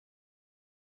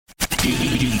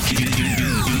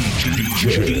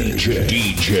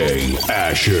DJ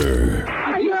Asher.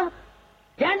 ஐயோ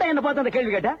ஏன்டா என்ன பார்த்து அந்த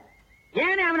கேள்வி கேட்ட?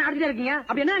 ஏனே அவனை அடிச்சிட்டு இருக்கீங்க?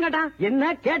 அப்படி என்ன கேட்டான்?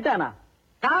 என்ன கேட்டானா?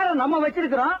 காரை நம்ம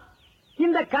வச்சிருக்கிறோம்.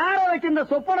 இந்த காரை வச்சிருந்த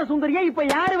சொப்பன சுந்தரியை இப்ப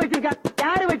யாரு வச்சிருக்கா?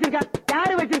 யாரு வச்சிருக்கா?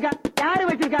 யாரு வச்சிருக்கா? யாரு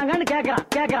வச்சிருக்காங்கன்னு கேக்குறான்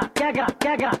கேக்குறான் கேக்குறான்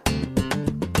கேக்குறான்.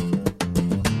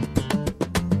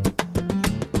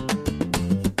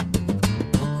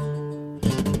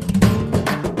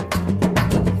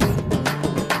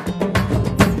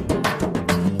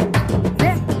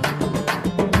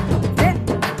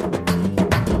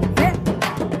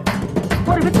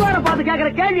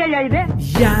 கேள்வி ஐயா இது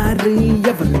யாரு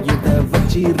எவர் இத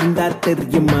வச்சிருந்தா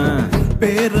தெரியுமா?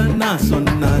 பேர நான்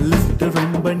சொன்ன லிஸ்ட்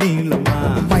ரொம்ப நீளமா.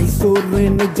 மைசூரு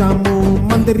நிஜாமும்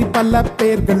மந்திரி பல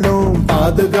பேர்களும்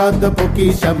பாதுகாத்த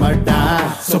பொக்கிஷமட்டா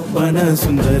சொப்பன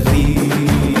சுந்தரி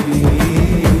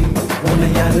உன்னை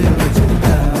யாரு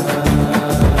வச்சிருக்கா?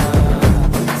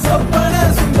 சொப்பன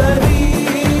சுந்தரி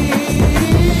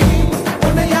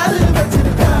உன்னை யாரு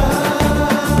வச்சிருக்கா?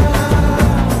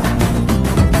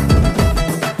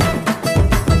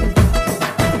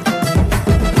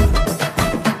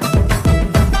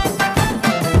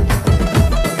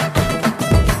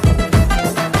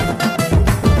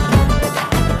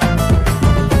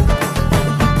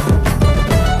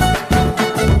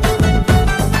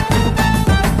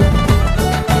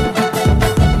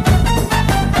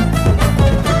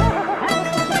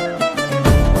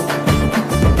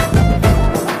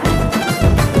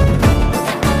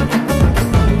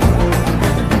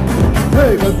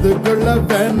 கத்துக்குள்ள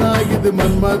வேணா இது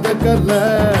மன்மத கல்ல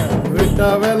விட்டா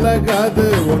விலகாது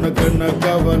உனக்கு என்ன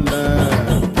கவலை?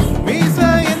 மீச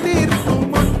எந்தி இருக்கும்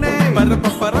முன்னே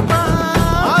பரப்ப பரப்பா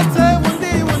ஆசை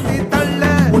உந்தி உந்தி தள்ள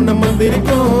உன்ன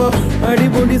மந்திரிக்கும்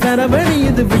அடிபொடி சரவணி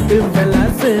இது விட்டு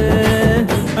வெலாசு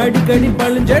அடிக்கடி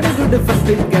பழஞ்சடி குடு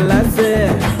ஃபர்ஸ்ட் கிளாஸ்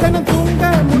தன தூங்க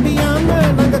முடியாம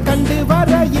நாங்க கண்டு வர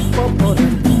இப்போ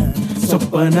போறோம்.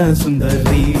 சொப்பன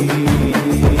சுந்தரி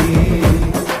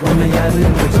உன்னை யாரு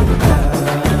வச்சிருக்கா?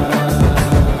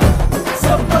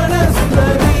 சொப்பன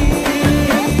சுந்தரி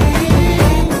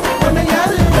உன்னை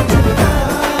யாரு வச்சிருக்கா?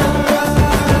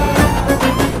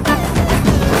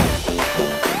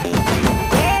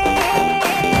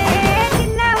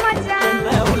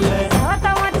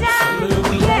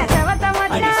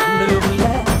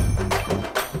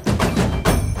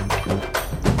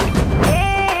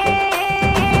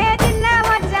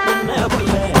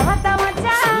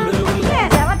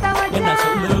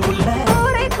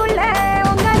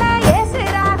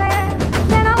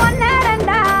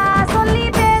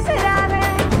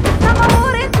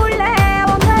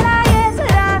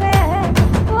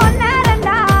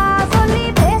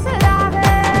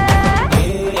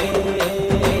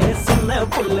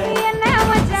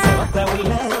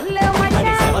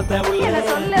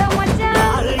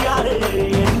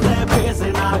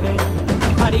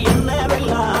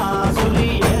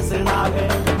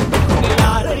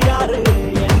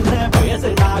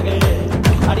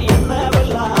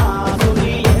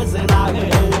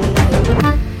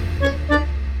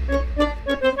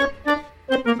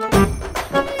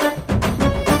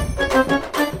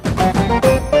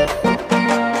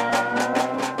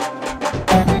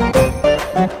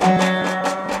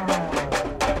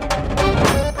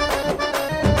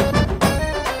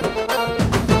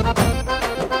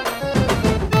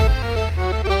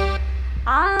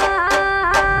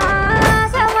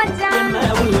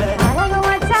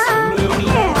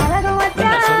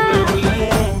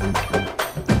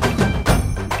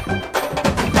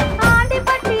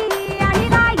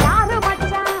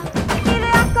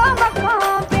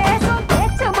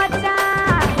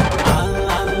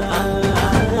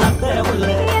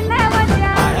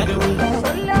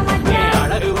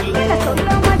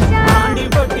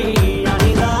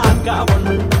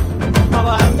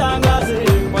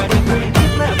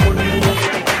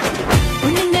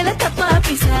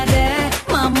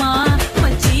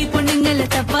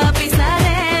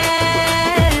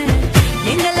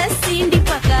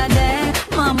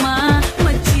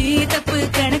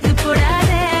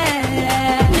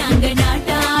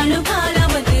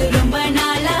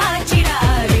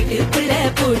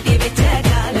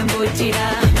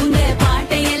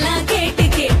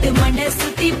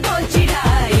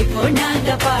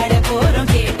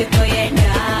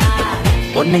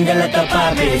 பொண்ணுங்களை தப்பா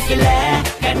பேசல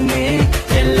கண்ணு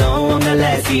செல்லும்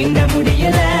உங்களை சீண்ட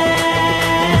முடியல.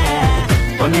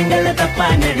 பொண்ணுங்களை தப்பா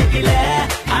நடிக்கல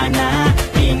ஆனா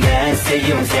நீங்க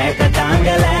செய்யும் சேட்ட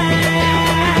தாங்கல.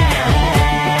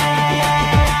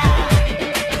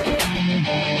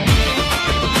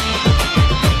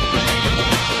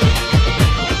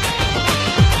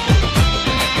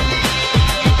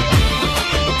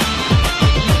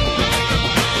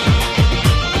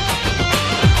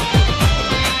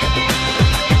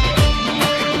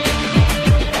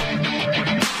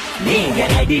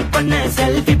 எடிட் பண்ண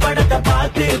செல்ஃபி படத்தை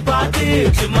பார்த்து பார்த்து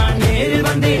சும்மா நேரில்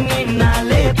வந்து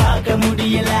நின்னாலே பார்க்க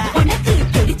முடியல. உனக்கு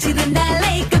பிடிச்சிருந்தா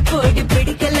லைக் போடு,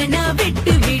 பிடிக்கலன்னா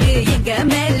விட்டு விடு. எங்க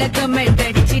மேல கமெண்ட்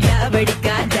அடிச்சுடா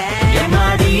வடிக்காத.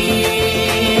 எமாடி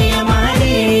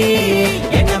எமாடி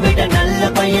என்ன விட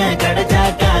நல்ல பையன்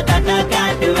கிடைச்சாக்கா தட்டா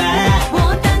காட்டுவேன்.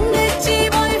 உன் தங்கச்சி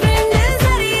பாய் ஃப்ரெண்ட்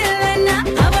சரியில்லைன்னா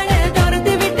அவளை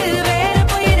துரத்து விட்டு வேற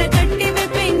போயிட கட்டி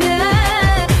வைப்பீங்க.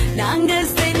 நாங்க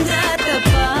செஞ்சா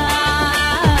தப்பா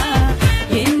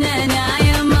என்ன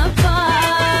நியாயமாப்பா?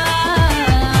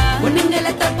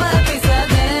 பொண்ணுங்களை தப்பா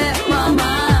பேசாத மாமா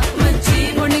மச்சி,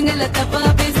 பொண்ணுங்களை தப்பா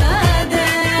பேசாத.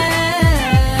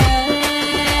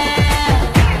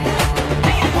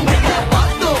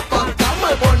 பார்க்காம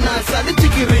பொண்ணா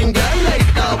சலிச்சுக்கிறீங்க.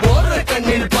 லைட்டா ஓர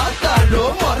கண்ணில்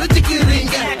பார்த்தாலும்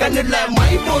மறைச்சுக்கிறீங்க. கண்ணுல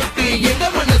மை போட்டு எங்க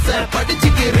மனச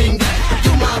படிச்சுக்கிறீங்க.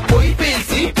 சும்மா போய்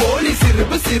பேசி போலீஸ்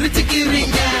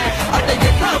சிரிச்சுக்கிறீங்க. அட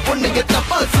என்ன பொண்ணுங்க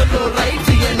தப்பா சொல்லும்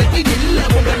ரைட் எனக்கு இல்ல.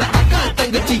 உங்களை அக்கா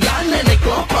தங்கச்சி யார்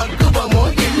நினைக்கும் பக்குவமோ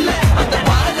இல்ல. அந்த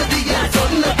பாரதிய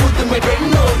சொன்ன புதுமை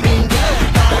பெண்ணோ நீங்க.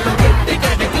 காலம் கெட்டு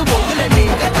கிடைக்கு உங்களை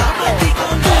நீங்க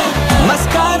காப்பாத்திக்கோங்க.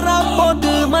 மஸ்காரா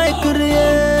போட்டு மயக்குறியே,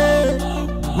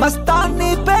 மஸ்தானி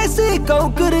பேசி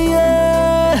கவுக்குறியே.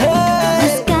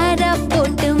 மஸ்காரா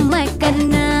போட்டு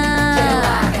மக்கர்னா,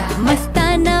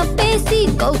 மஸ்தானா பேசி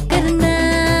கௌக்கர்னா.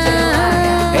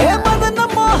 ஏ மதன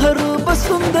மோக ரூப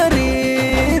சுந்தரி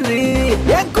ரீ,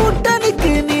 என்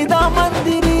கூட்டணிக்கு நீதான்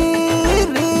மந்திரி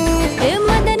ரீ. ஏ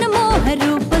மதன மோக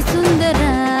ரூப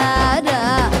சுந்தராரா,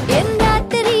 என்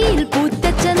ராத்திரியில்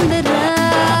பூத்த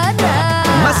சந்திராரா.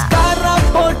 மஸ்காரா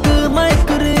போட்டு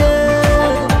மயக்குறியே,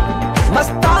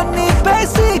 மஸ்தானி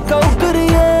பேசி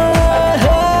கவுக்குறியே.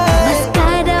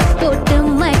 மஸ்காரா போட்டு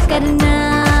மக்கர்னா,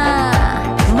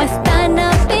 மஸ்தானா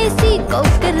பேசி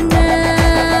கௌக்கர்னா.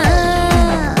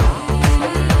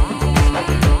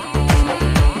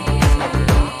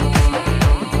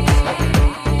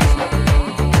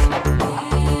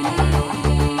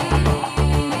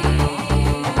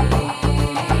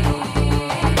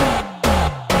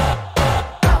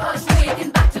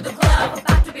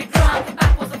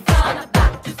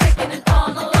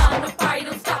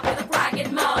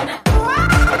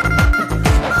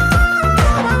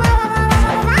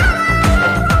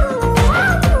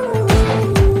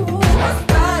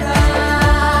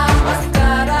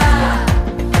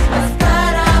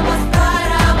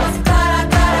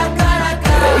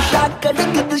 ஷாக்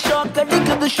அடிக்குது ஷாக்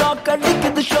அடிக்குது ஷாக்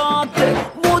அடிக்குது ஷாக்.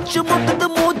 மூச்சு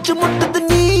முட்டுது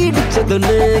நீ இடிச்சது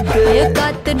நேக்கு. ஏ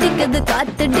காத்தடிக்குது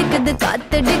காத்தடிக்குது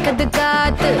காத்தடிக்குது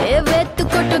காத்து. ஏ வெத்து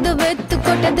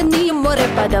கொட்டது நீ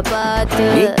முறைப்பத பார்த்து.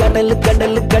 நீ கடலு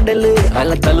கடலு கடலு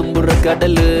அல தழும்புற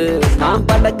கடலு. நான்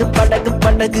படகு படகு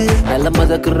படகு நல்ல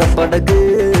மதக்குற படகு.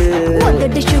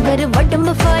 வந்துட்டு சுகர்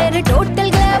உடம்பு ஃபயர்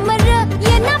டோட்டல் கிளாமர்.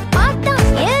 என்ன பார்த்தா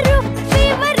ஏறு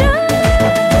ஃபீவர்.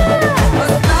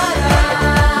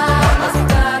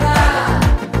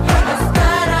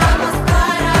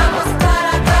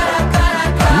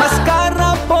 மஸ்காரா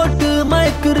போட்டு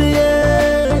மயக்குறியே,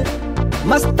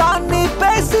 மஸ்தானி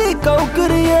பேசி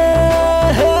கவுக்குறியே.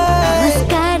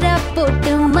 மஸ்காரா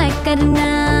போட்டு மக்கர்னா,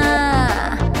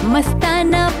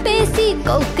 மஸ்தானா பேசி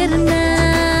கௌக்கர்னா.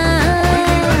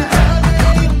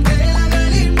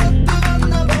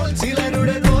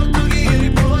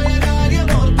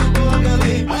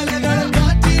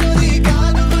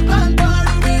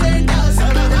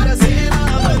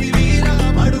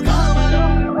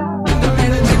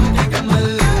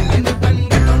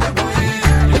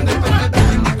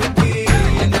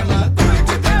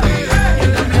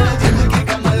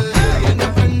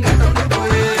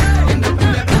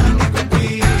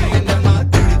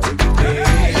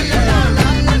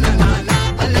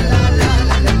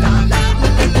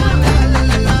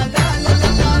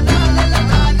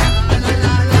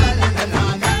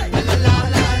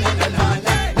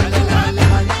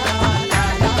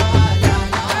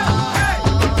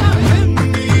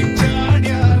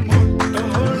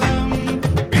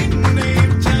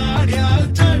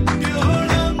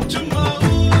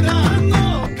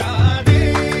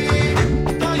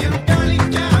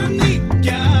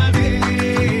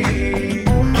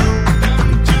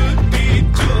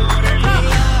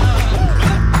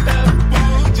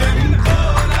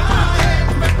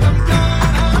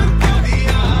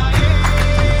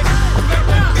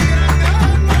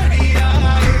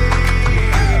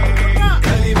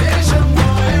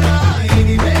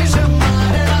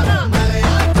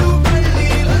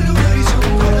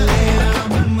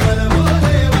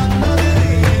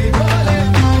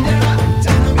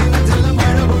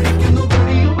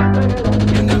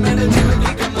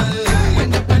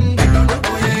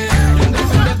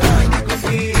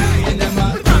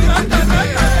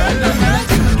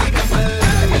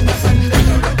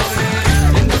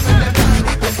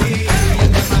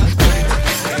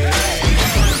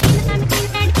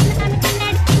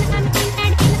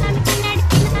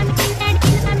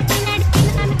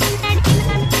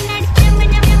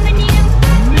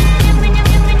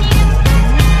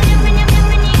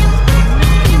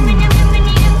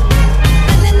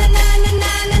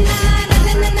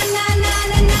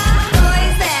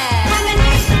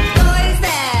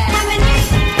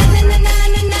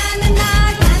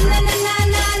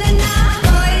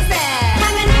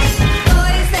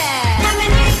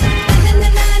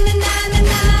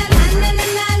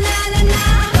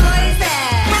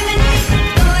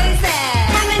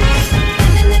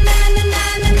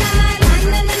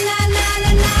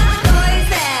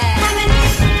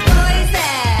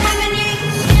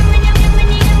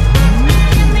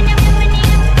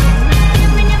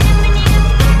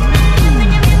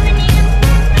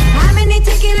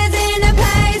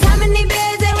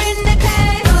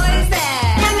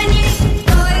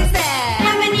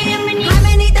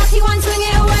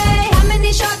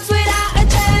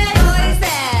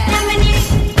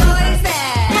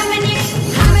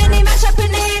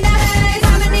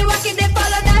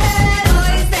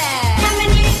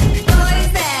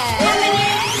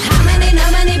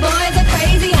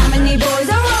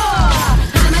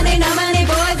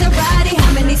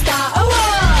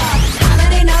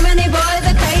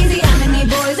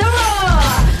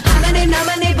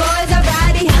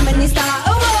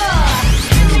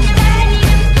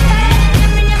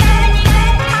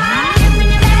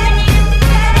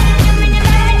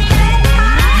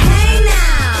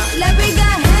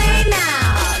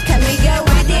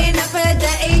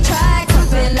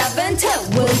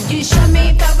 You show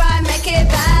me power, make it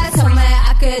bad. Somewhere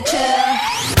I could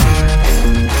chill.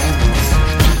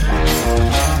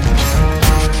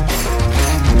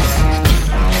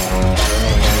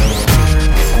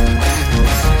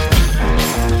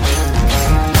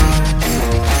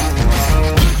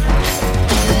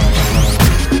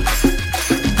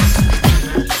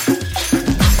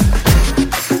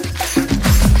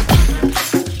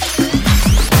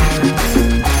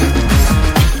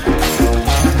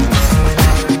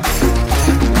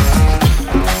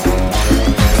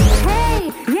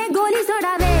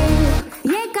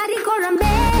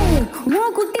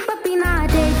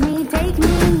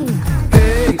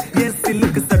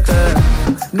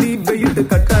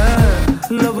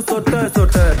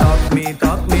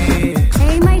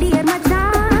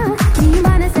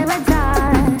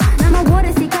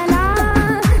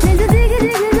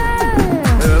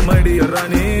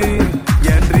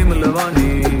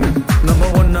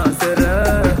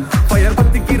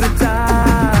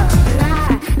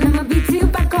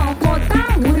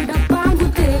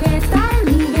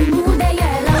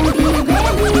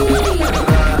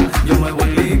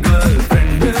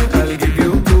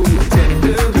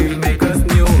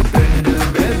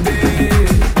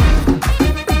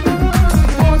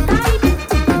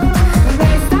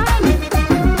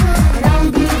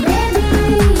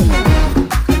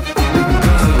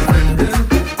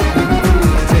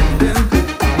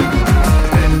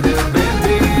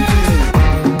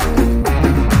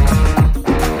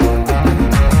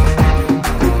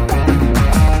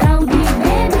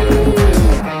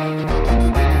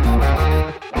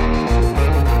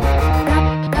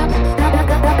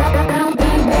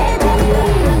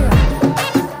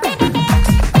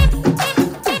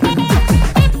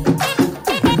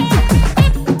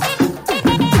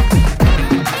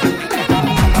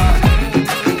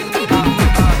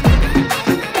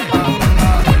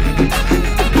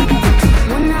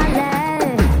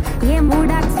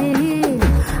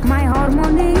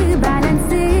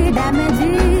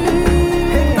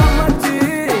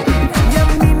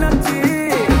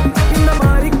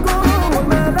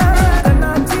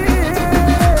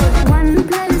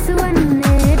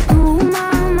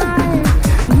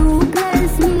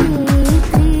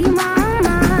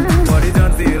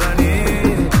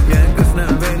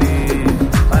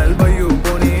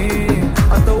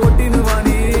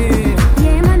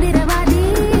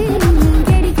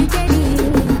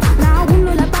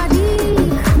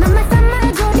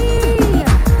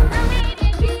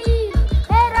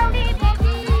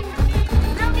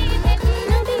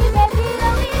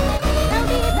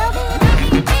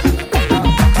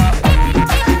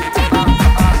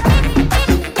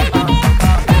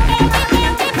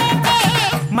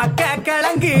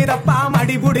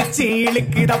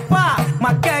 இழுக்குதப்பா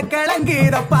மக்க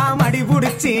கிளங்குதப்பா மடி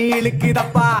புடிச்சி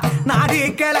இழுக்குதப்பா நாடு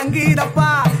கிளங்குதப்பா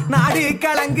நாடு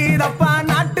கிளங்குதப்பா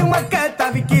நாட்டு மக்க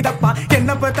தவிக்குதப்பா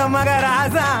என்ன பெத்த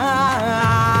மகராசா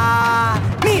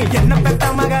நீ என்ன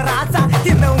பெத்த மகராசா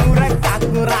இந்த ஊரை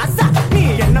காக்கு ராசா நீ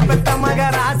என்ன பெத்த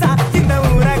மகராசா இந்த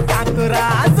ஊரை காக்கு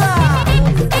ராசா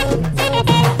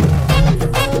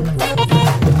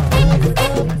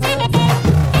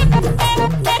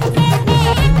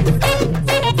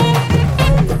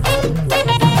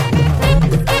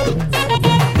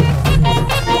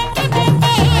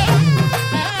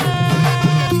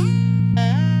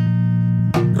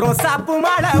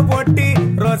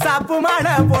ரோசாப்பு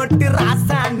மாலை போட்டு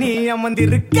ராசா நீ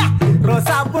அமர்ந்திருக்க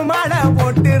ரோசாப்பு மாலை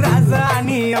போட்டு ராசா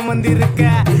நீ அமர்ந்திருக்க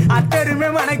அத்தருமே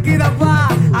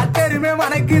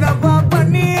மணக்குதப்பா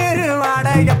பன்னீர்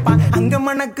வாடையப்பா அங்க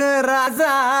மணக்கு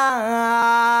ராசா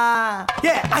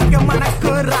ஏ அங்க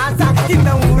மணக்கு ராசா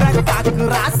இந்த ஊரை காக்கு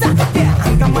ராசா ஏ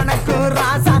அங்க மணக்கு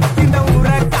ராசா இந்த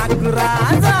ஊரை காக்கு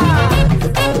ராசா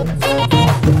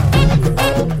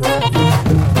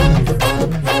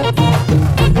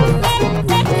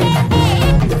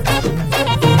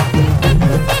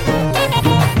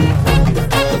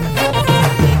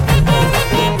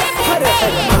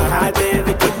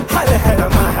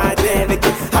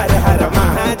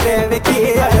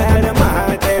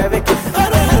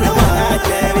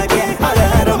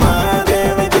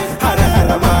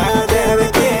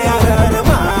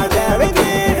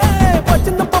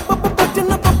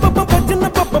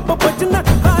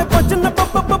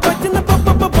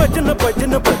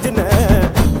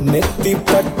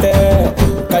நெத்திப்பட்ட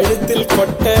கழுத்தில்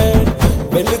கொட்ட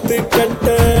வெளுத்து கட்ட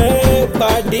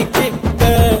பாடி கிட்ட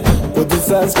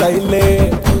புதுசா ஸ்டைலு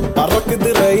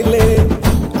பறக்குது ரயிலு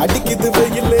அடிக்குது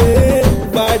வெயிலு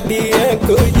பாடிய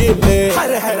கோயிலு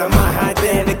ஹர ஹர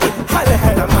மகாதேவகி ஹர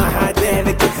ஹர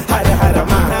மகாதேவகி ஹர ஹர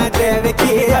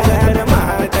மகாதேவகி ஹர ஹர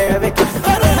மகாதேவகி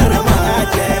ஹர ஹர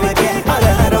மகாதேவகி ஹர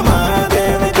ஹர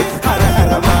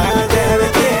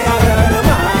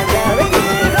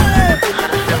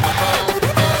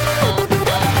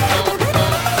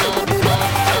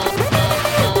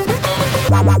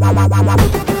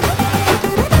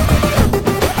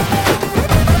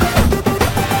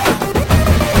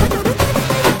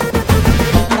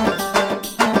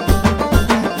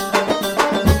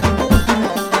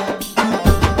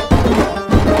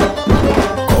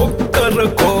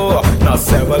கொக்கரக்கோ நான்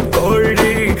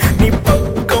செவக்கோழி நீ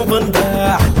பக்கம் வந்தா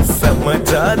செம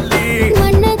ஜாலி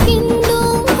மண்ண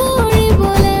கிண்டும் கோழி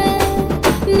போல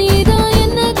நீதான்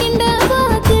என்ன கிண்ட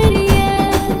பாக்குறிய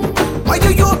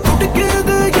ஐயோ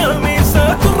துடிக்குது என் மீச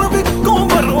துறவிக்கும்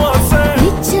வருவாச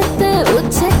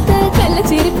உச்சத்த கள்ள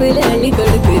சிரிப்புல அள்ளி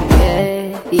கொடுக்குறிய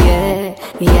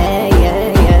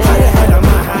ஹர ஹர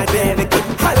மகாதேவகி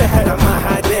ஹர ஹர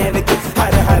மகாதேவகி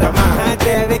ஹர ஹர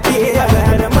மகாதேவகி ஹர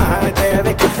ஹர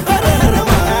மகாதேவகி ஹர ஹர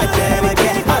மகாதேவகி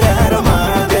ஹர ஹர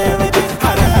மகாதேவகி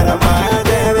ஹர ஹர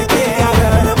மகாதேவகி ஹர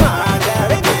ஹர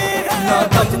மகாதேவகி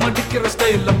நான் தம் அடிக்கிற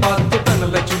ஸ்டைல பார்த்து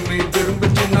தனலட்சுமி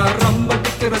விரும்புச்சு நான் ரம்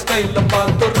அடிக்கிற ஸ்டைல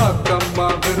பார்த்து ராக்கம்மா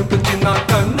விரும்புச்சு நான்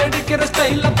கண்ணடிக்கிற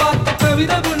ஸ்டைல பார்த்து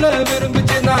கவிதகுல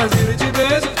விரும்புச்சு நான் சிரிச்சு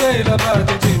பேசும் ஸ்டைல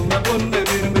பார்த்து சின்ன பொண்ணு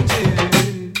விரும்புச்சு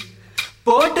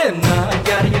போட்டு நான்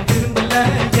யாரையும் விரும்பல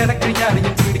எனக்கு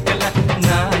யாரையும் பிடிக்கல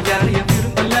நான் யாரையும்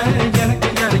விரும்பல எனக்கு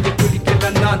யாரையும்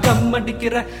பிடிக்கல நான் தம்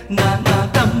அடிக்கிற நான்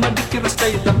தம் அடிக்கிற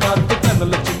ஸ்டைல பார்த்து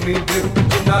தனலட்சுமி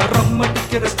விரும்புச்சு நான் ரம்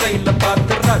அடிக்கிற ஸ்டைல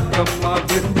பார்த்து ராக்கம்மா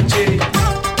விரும்புச்சு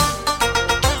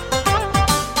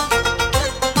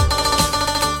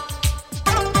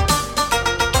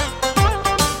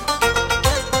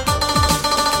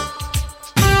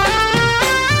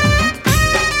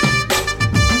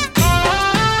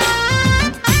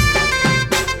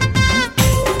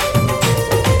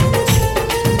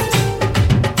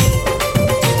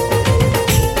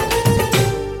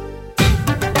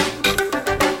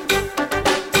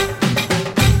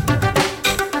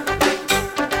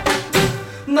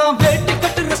நான் வேட்டி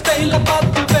கட்டுற ஸ்டைல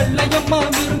பார்த்து வெள்ளையம்மா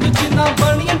விரும்புச்சு நான்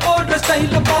பனியன் போடுற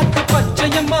ஸ்டைல பார்த்து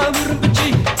பச்சையம்மா விரும்புச்சு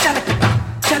சலக்கட்டா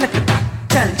சலக்கட்டா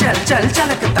சல் சல் சல்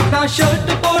சலக்கட்டா நான்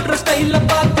ஷர்ட் போடுற ஸ்டைல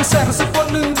பார்த்து சரச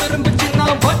பொண்ணு விரும்புச்சு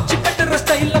நான் வாட்ச் கட்டுற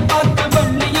ஸ்டைல பார்த்து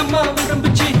வெள்ளையம்மா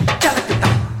விரும்புச்சு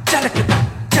சலக்கட்டா சலக்கட்டா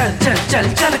சல் சல்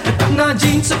சல் சலக்கட்டா நான்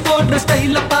ஜீன்ஸ் போடுற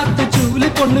ஸ்டைல பார்த்து ஜூலி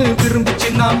பொண்ணு விரும்புச்சு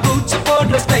நான் பூட்ஸ்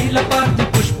போடுற ஸ்டைல பார்த்து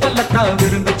புஷ்பலதா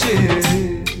விரும்புச்சு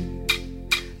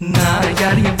நான்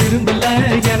யாரையும் விரும்பல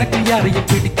எனக்கு யாரையும்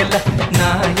பிடிக்கல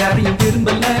நான் யாரையும்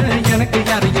விரும்பல எனக்கு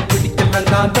யாரையும் பிடிக்கல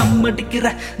நான் தம் அடிக்கிற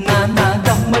நான்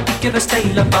தம் அடிக்கிற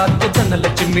ஸ்டைல பார்த்து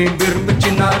தனலட்சுமி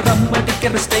விரும்புச்சு நான் ரம்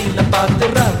அடிக்கிற ஸ்டைல பார்த்து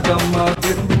ராகம்மா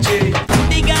விரும்புச்சு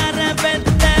குடிகார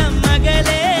பெத்த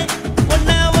மகளே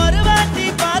உன்னை ஒரு வாட்டி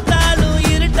பார்த்தாலும்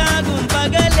இருட்டாகும்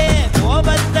பகலே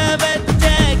கோபத்தை வச்ச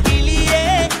கிளியே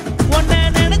உன்னை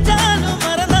நினைச்சாலும்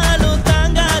மறந்தாலும்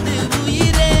தாங்காது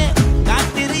உயிரே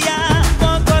காத்திரியா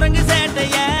உன் குரங்கு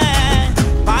சேட்டைய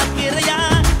பாக்கிறியா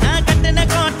நான் கட்டின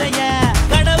கோட்டைய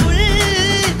கடவுள்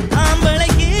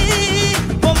ஆம்பளைக்கு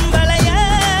பொம்பளைய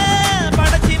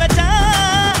படைச்சி வச்சா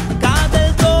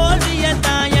காதல்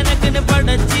தோல்வியத்தான் எனக்குன்னு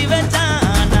படைச்சி வச்சான்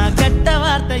நான் கெட்ட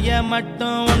வார்த்தைய மட்டும்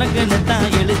உனக்குன்னு தான்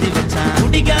எழுதி வச்சான்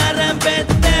குடிகாரன்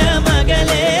பெத்த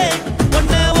மகளே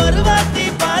உன்னை ஒரு வாட்டி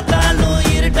பார்த்தாலும்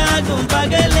இருட்டாகும்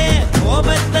பகலே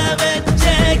கோபத்தை வச்ச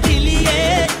கிளியே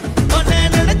உன்னை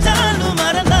நினைச்சாலும்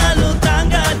மறந்தாலும்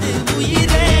தாங்காது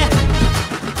உயிரே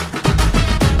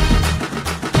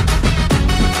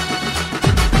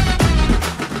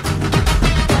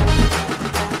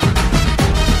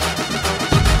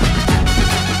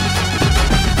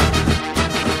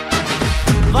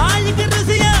வாய்க்கு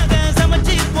ருசியாக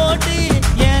சமைச்சு போட்டு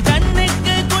என்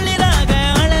கண்ணுக்கு குளிராக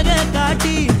அழக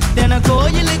காட்டி தின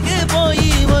கோயிலுக்கு போய்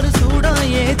ஒரு சூடம்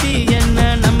ஏத்தி என்ன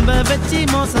நம்ப வச்சு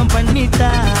மோசம்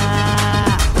பண்ணிட்டா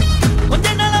கொஞ்ச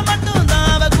நாள மட்டும் தான்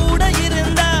அவ கூட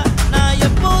இருந்தா நான்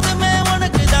எப்போதுமே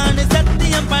உனக்கு தான்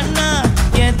சத்தியம் பண்ணா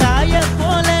என் தாய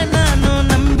போல நானும்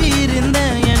நம்பி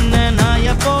இருந்தேன் என்ன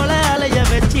நாய போல அலைய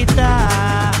வச்சிட்டா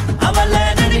அவளை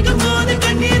நினைக்கும் போது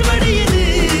கண்ணீர் வடியுது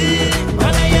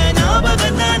பழைய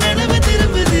ஞாபகம் தான் நினைவு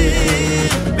திரும்புது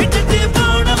விட்டுட்டு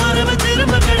போன மரபு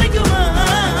திரும்ப கிடைக்குமா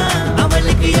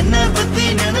அவளுக்கு என்ன பத்தி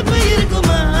நினைப்பு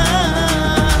இருக்குமா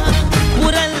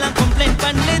ஊரெல்லாம் கம்ப்ளைண்ட்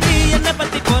பண்ணுது என்ன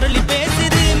பத்தி பொருளி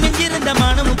பேசுது மிஞ்சிருந்த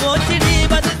மனமும் போச்சுடி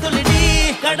பதில் சொல்லிடி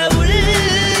கடவுள்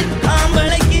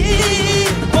ஆம்பளைக்கு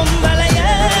பொம்பளைய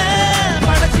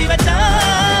படைச்சி வச்சா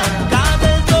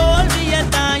காதல்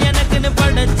தோல்வியத்தான் எனக்குன்னு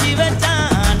படைச்சி வச்சா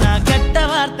நான் கெட்ட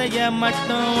வார்த்தைய மட்டும்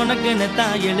உனக்குன்னு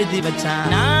தான் எழுதி வச்சான்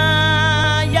நான்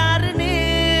யாருன்னு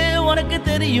உனக்கு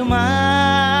தெரியுமா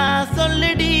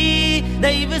சொல்லுடி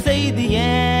தயவு செய்து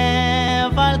என்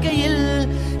வாழ்க்கையில்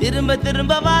திரும்ப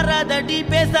திரும்ப வராதடி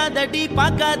பேசாதடி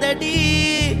பார்க்காதடி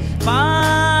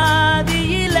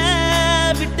பாதியில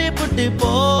விட்டு புட்டு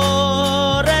போ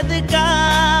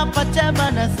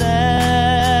மனச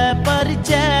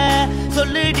பறிச்ச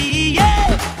சொல்லுடி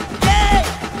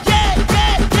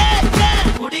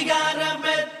குடிகார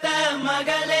பெத்த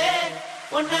மகளே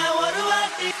உன்னை ஒரு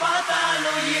வாட்டி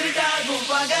பார்த்தாலும் இருட்டாகும்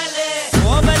பகலே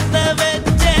கோபத்தை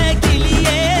வச்ச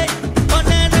கிளியே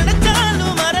உன்னை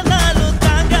நினைச்சாலும் மறந்தாலும்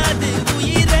தாங்காது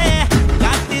உயிரே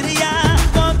காத்திரியா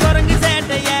உன் குரங்கு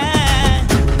சேட்டைய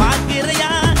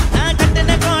பாக்கிறியா நான்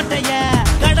கட்டின கோட்டைய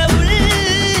கடவுள்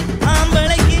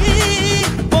ஆம்பளைக்கு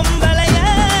பொம்பளைய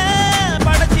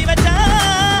படைச்சி வச்சா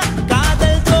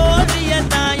காதல்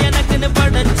தோழியத்தான் எனக்குன்னு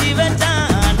படைச்சி வச்சான்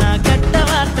நான் கெட்ட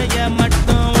வார்த்தைய மட்டும்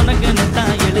உனக்குன்னு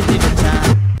தான் எழுதி வச்சான்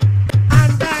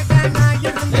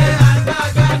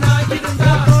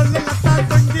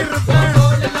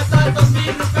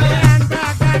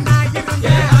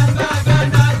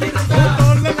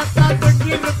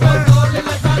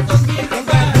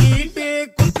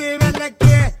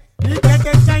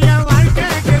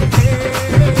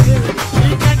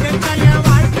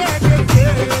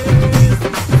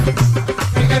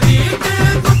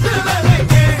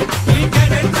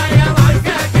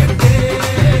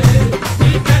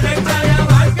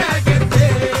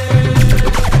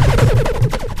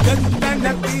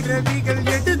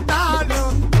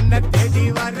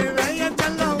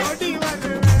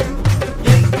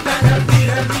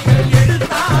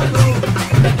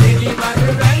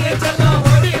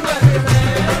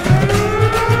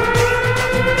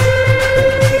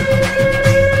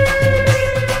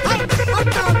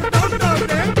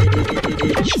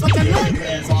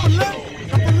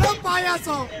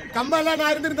கம்பெல்லாம்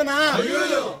நான் இருந்திருந்தேனா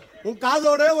உன்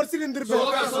காதோட ஒரு சீன்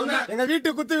இருந்திருப்பேன். எங்க வீட்டு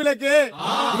குத்து விளக்கு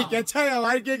நீ கெச்சா என்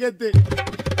வாழ்க்கையை கெத்து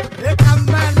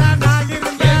கம்பெல்லாம் நான்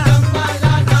இருந்தேன்.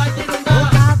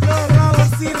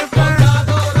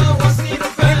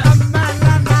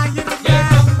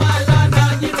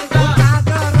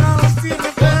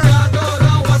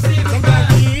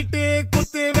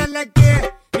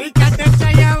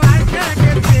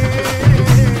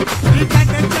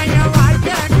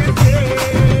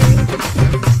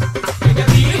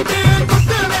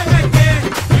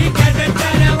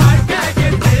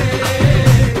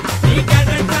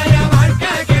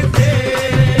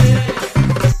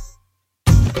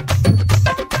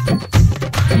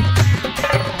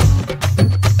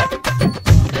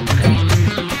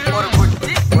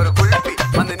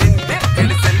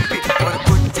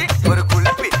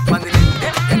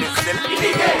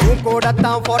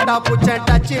 போட்டா பூச்ச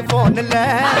டச் போன்ல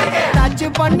டச்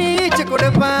பண்ணி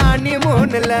கொடுப்பேன் நீ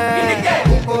மூணுல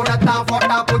கூட தான்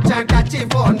போட்டா பூச்ச டச்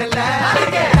போன்ல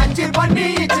டச் பண்ணி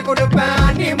கொடுப்பேன்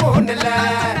நீ மூணுல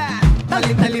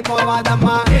தள்ளி தள்ளி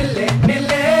போவாதம்மா நில்லு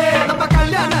நில்லு நம்ம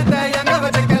கல்யாணத்தை எங்க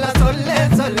வச்சுக்கலாம் சொல்லு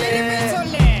சொல்லு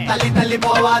தள்ளி தள்ளி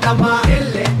போவாதம்மா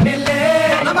நில்லு நில்லு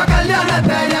நம்ம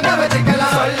கல்யாணத்தை எங்க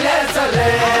வச்சுக்கலாம் சொல்லு சொல்லு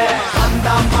அந்த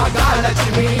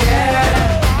மகாலட்சுமியே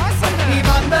நீ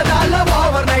வந்ததால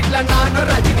ஓவர் நைட்ல நானும்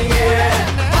ரஜினியே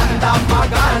அந்த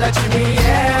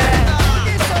மகாலட்சுமியே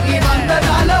நீ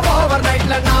வந்ததால ஓவர்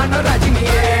நைட்ல நானும்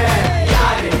ரஜினியே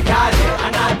யாரு யாரு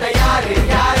அனாத யாரு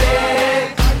யாரு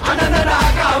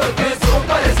அனந்தராகாவுக்கு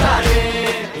சூப்பர் ஸ்டாரு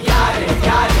யாரு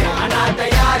யாரு அனாத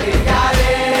யாரு யாரு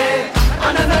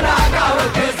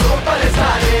அனந்தராகாவுக்கு சூப்பர்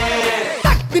ஸ்டாரு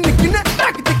தக்கு நிக்கின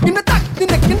தக்கு திக்கின தக்கு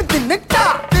நிக்கின தின்னட்டா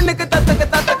தின்னுக்கு தத்தக்கு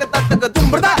தத்தக்கு தத்தக்கு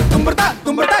தும்புறதா தும்புறதா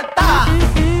தும்புறதா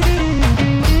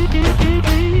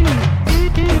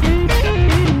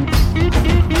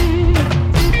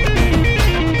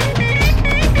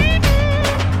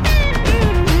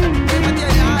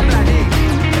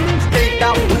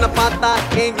பார்த்தா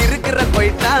நீங்க இருக்கிற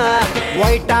போயிட்டா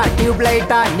ஒயிட்டா டியூப்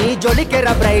லைட்டா நீ ஜொலிக்கிற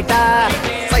பிரைட்டா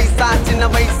சைஸா சின்ன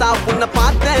வயசா உன்னை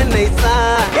பார்த்த நைசா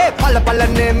ஏ பல்ல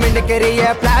பல்லன்னு மின்னுக்கிறிய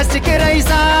பிளாஸ்டிக்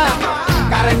ரைஸா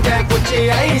கரஞ்ச குச்சி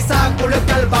ஐசா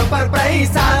குழுக்கள் பம்பர்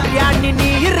பிரைஸா யானி நீ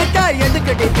இருக்க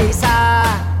எதுக்கடி பீசா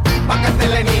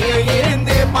பக்கத்துல நீ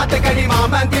இருந்து பார்த்து கடி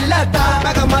மாமன் இல்லத்தா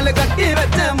மகமால கட்டி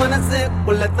வச்ச மனசு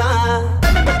புள்ளத்தான்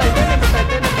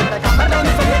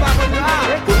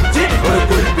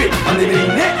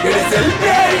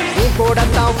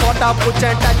கூடத்தான் போட்டா பூச்ச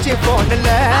டச் போன்ல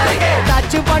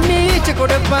டச் பண்ணி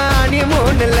கொடுப்பேன் நீ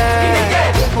மூணுல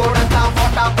கூடத்தான்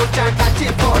போட்டா பூச்ச டச்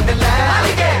போன்ல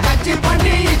டச்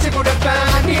பண்ணி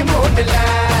கொடுப்பேன் நீ மூணுல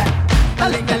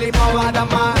தள்ளி தள்ளி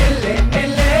போவாதம்மா நில்லு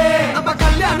நில்லு நம்ம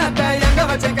கல்யாணத்தை எங்க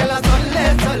வச்சுக்கலாம் சொல்லு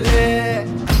சொல்லு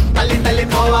தள்ளி தள்ளி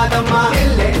போவாதம்மா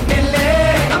நில்லு நில்லு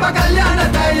நம்ம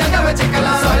கல்யாணத்தை எங்க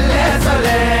வச்சுக்கலாம் சொல்லு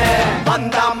சொல்லு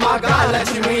வந்த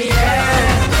மகாலட்சுமியே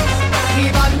நீ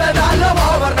வந்ததால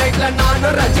ஓவர் நைட்ல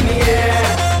நானும் ரஜினியே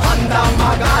அந்த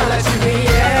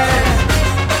மகாலட்சுமியே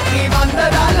நீ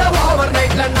வந்ததால ஓவர்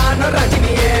நைட்ல நானும்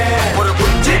ரஜினியே ஒரு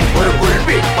குச்சி ஒரு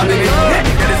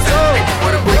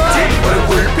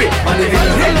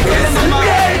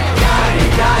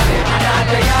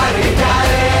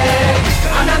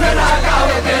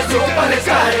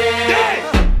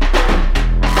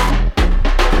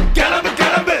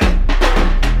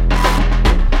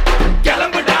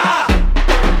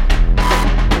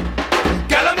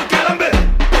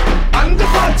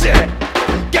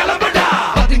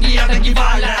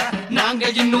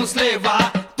இன்னும் ஸ்லேவா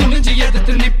துணிஞ்சு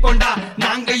எதிர்த்து நிப்போண்டா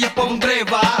நாங்க எப்பவும்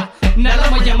பிரேவா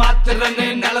நிலைமைய மாத்துறன்னு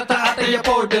நிலத்த அட்டைய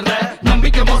போடுற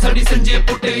நம்பிக்கை மோசடி செஞ்சு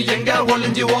புட்டு எங்க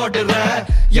ஒளிஞ்சு ஓடுற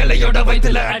இலையோட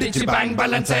வயிற்றுல அடிச்சு பேங்க்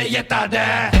பேலன்ஸ் ஏத்தாத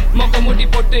மொக்க முடி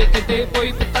போட்டுக்கிட்டு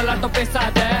போய் பித்தலாட்டம்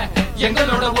பேசாத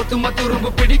எங்களோட ஒத்தும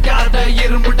துரும்பு பிடிக்காத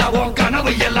இரும்புடா உன்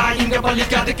கனவு எல்லாம் இங்க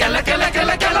பலிக்காது கிள கிள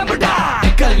கிள கிளம்புடா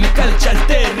நிக்கல் நிக்கல்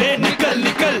चलते रे निकल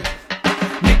निकल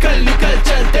निकल निकल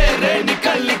चलते रे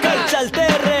निकल निकल चलते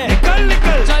रे निकल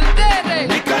निकल चलते रे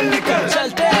निकल निकल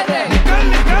चलते रे निकल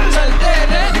निकल चलते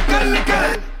रे निकल निकल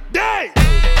डे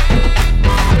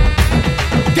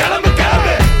கிளம்பு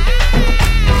கிளம்பு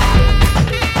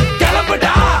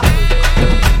கிளம்புடா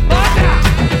வாடா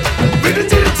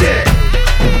விடுஞ்சிருச்சு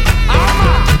ஆமா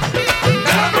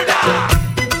கிளம்புடா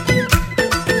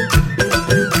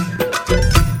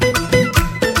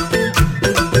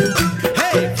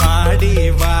வாடி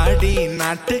வாடி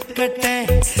நாட்டுக்கட்ட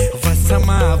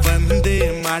வசமா வந்து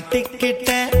மாட்டிக்கிட்ட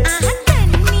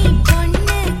தண்ணி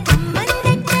பொண்ணு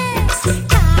கம்மந்தட்ட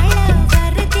தாழ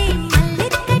வருதே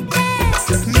மல்லுக்கட்ட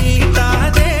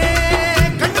நீட்டாதே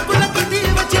கண்ணுக்குள்ள குத்தி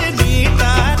வச்சு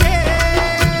நீட்டாதே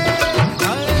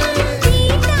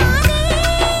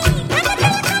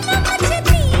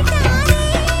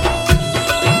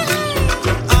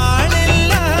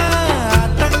ஆளில்லா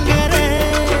தங்கர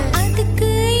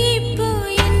அதுக்கு இப்போ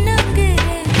என்னங்க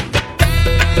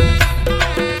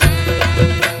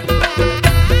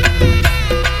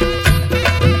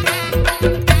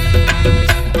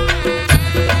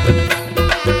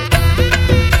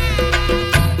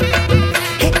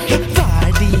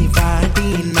வாடி வாடி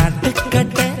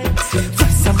நாட்டுக்கட்ட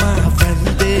வசமா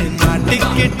வந்து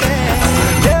மாட்டிக்கிட்ட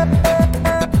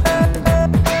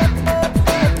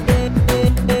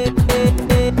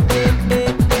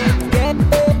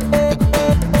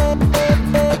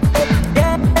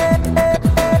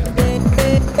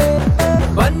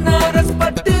பன்னாரஸ்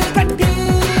பட்டு கட்டி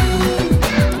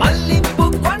மல்லிப்பூ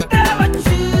கொண்ட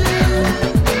வச்சு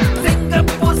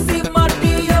சிங்கப்பூசி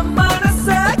மாட்டிய மனச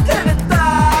கெடுத்தா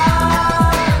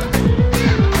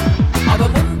அவ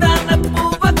முந்தான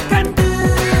பூவ கண்டு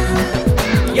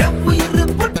என்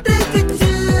உயிர்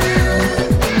புட்டுக்குச்சு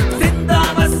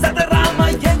சிந்தாம சதராம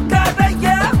என் கதைய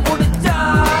முடிச்சா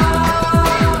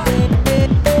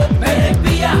மேரே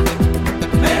பியா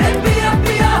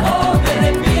பியா ஹோ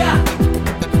மேரே பியா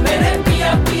मेरे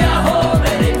पिया पिया हो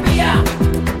मेरे पिया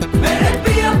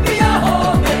हो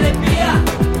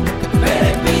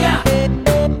मेरे पिया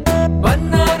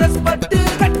बनारस पट्टू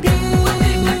कट्टी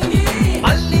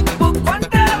मल्लिपू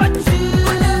கொண்ட வச்சு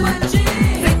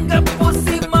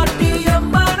சிங்கப்பூசி மாட்டிய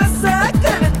மனச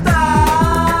கெடுத்தா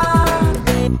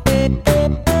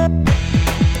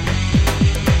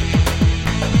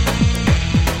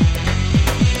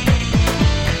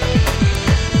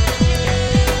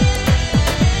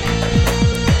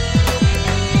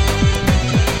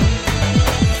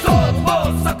Sobo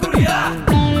sakuria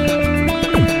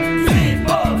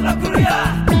Sibo lakuria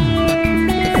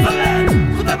Sole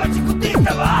kuda bachi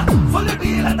kutita wa Sole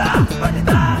bila da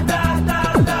Badida da da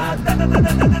da da da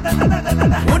da da da da da da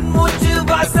da Un மூச்சு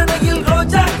வாசனையில்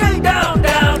ரோஜாக்கள் down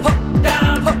down hop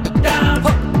down hop down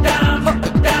hop down hop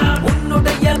down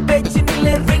உன்னுடைய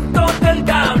பேச்சினிலே ringtoneகள்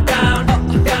down down hop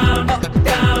down hop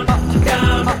down hop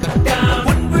down hop down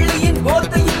உன் விழியின்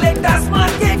போதையிலே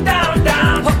டாஸ்மார்க்கே down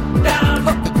down hop down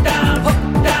hop down hop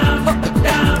down hop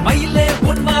down மயிலே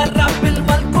உன் மாறாப்பில்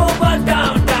Malgova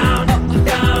down down hop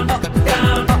down hop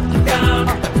down hop down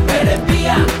मेरे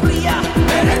पिया पिया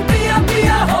मेरे पिया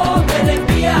पिया हो मेरे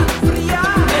पिया पिया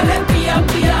मेरे पिया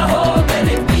पिया हो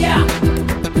मेरे पिया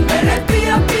मेरे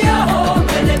पिया पिया हो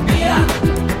मेरे पिया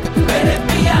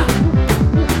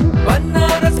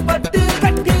बनारस पट्टू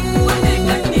कट्टी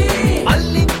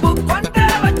मल्लिपू கொண்ட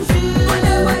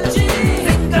வச்சு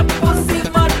சிங்கப்பூசி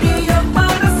மாட்டிய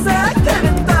மனச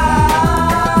கெடுத்தா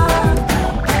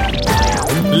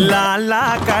லாலா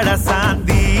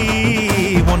கடசாந்தி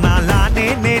உன்னாலானே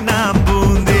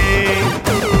நம்புந்தே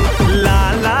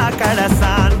லாலா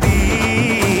கடசாந்தி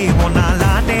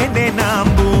உன்னாலானே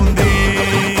நம்புந்தே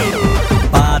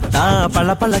பார்த்தா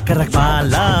பல பழக்கிற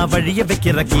பாலா வழிய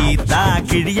வைக்கிற கீதா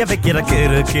கிழிய வைக்கிற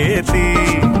கிரு கேத்தி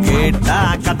கேட்டா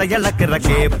கதையளக்கிற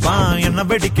கேப்பா என்ன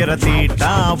வெடிக்கிற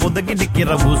தீட்டா ஒதுங்கி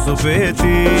நிக்கிற ஊசு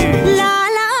பேத்தி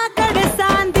லாலா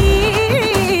கடசாந்தி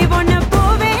உன்னை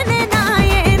போவேன்னு நான்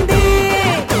ஏந்தி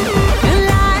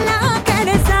லாலா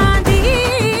கடசாந்தி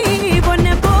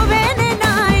உன்னை போவேன்னு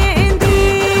நான் ஏந்தி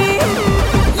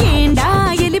ஏண்டா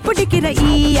எலி பிடிக்கிற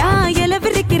ஈயா எல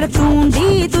விரிக்கிற தூண்டி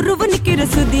துருவு நிக்கிற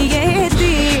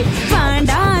சுதியேத்தி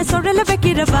பாண்டா சுழல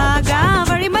வைக்கிற வாகா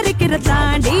வழி மறிக்கிற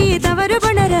தாண்டி தவறு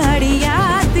பண்ணற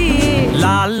அடியாத்தி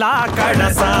லாலா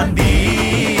கடசாந்தி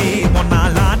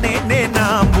முன்னாலானே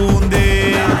நான் பூந்து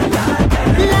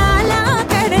லாலா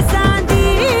கடசாந்தி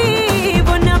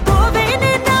ஒன்ன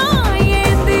போவேன்னு நான்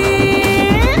ஏந்தி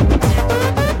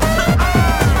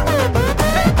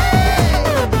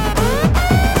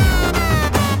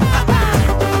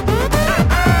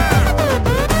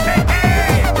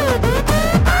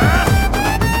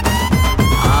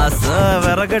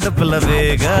விறகடுப்புல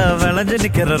வேக விளைஞ்சு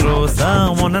நிக்கிற ரோசா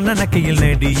உன்ன நினைக்கையில்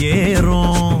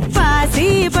நெடியேறும் பாசி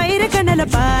பயிர கண்ணல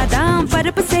பாதாம்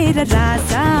பருப்பு செய்யற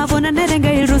ராசா உன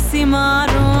நிறங்கள் ருசி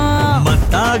மாறும்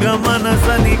மத்தாக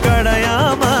மனசனி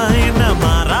கடையாம என்ன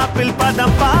மாறாப்பில்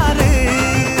பதம் பாரு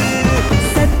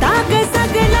சத்தாக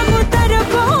சகலமும் தர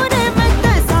போன மத்த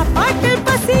சாப்பாட்டு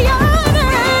பசியான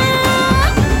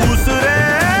உசுரே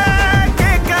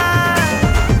கேட்க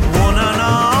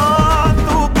உனனா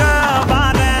தூக்க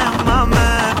வரேன் மாம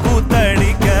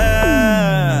கூத்தடிக்க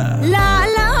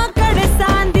லாலா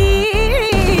கடசாந்தி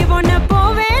உன்ன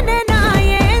போவேன்னு நான்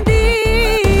ஏந்தி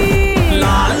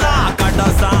லாலா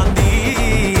கடசாந்தி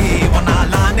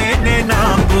உன்னாலானே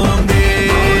நான் பூந்து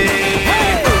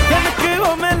எனக்கு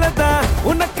உன் மேலதான்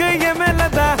உனக்கு என்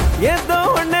மேலதான் ஏதோ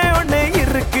ஒண்ணே ஒண்ணே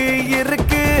இருக்கு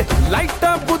இருக்கு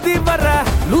லைட்டா புத்தி வர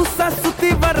லூசா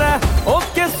சுத்தி வர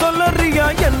ஓகே சொல்லறியா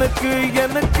எனக்கு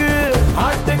எனக்கு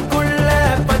ஆட்டுக்குள்ள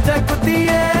பச்சை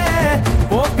குத்தியே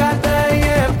போகாத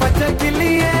ஏன் பச்சை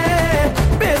கிளியே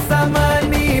பேசாம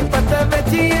நீ பத்த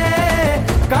வச்சியே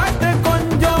காட்டு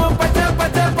கொஞ்சம் பச்சை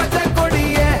பச்சை பச்சை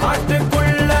கொடியே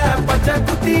ஆட்டுக்குள்ள பச்சை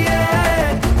குத்தியே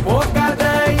போகாத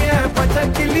ஏன் பச்சை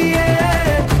கிளியே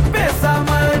பேசாம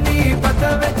நீ பத்த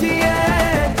வச்சியே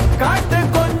காட்டு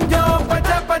கொஞ்சம்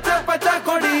பச்சை பச்சை பச்சை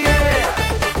கொடியே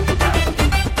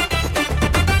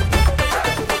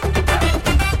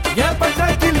ஏன் பச்சை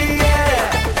கிளியே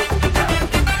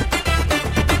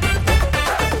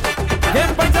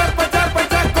ஏன் பச்சை பச்சை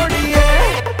பச்சை கொடியே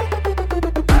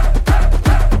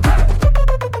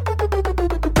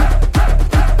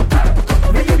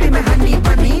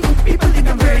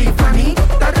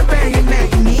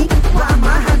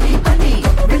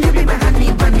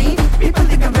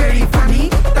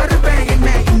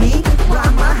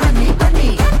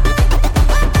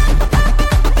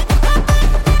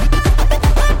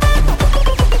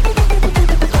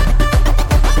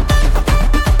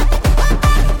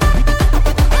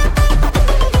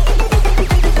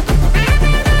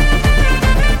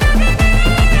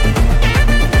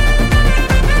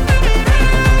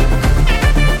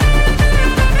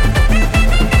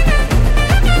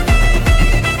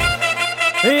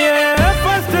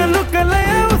ஃபர்ஸ்ட் லுக்ல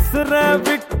உசுர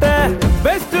விட்ட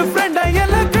பெஸ்ட் ஃப்ரெண்ட்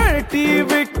எல்லாம் கழட்டி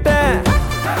விட்ட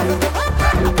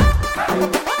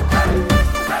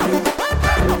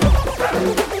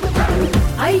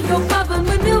ஐயோ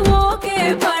பாவம்னு ஓகே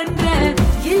பண்றேன்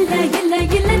இல்ல இல்ல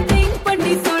இல்ல திங்க்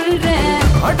பண்ணி சொல்றேன்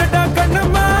அடடா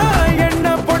கண்ணம்மா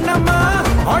என்ன பொண்ணம்மா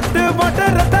ஹாட்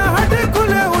வாட்டர் ரத்த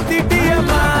ஹட்டுக்குள்ள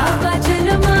ஊத்திட்டியம்மா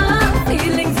வச்சனமா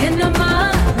ஃபீலிங்ஸ் என்னமா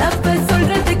அப்ப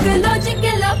சொல்றதுக்கு லாஜிக்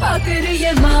எல்லாம்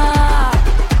பாக்குறியம்மா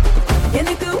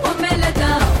எனக்கு உன்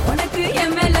மேலதான் உனக்கு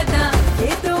என் மேலதான்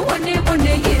ஏதோ ஒண்ணே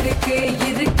ஒண்ணு இருக்கு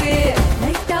இருக்கு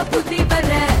லைட்டா புத்தி வர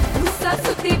புதுசா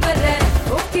சுத்தி வர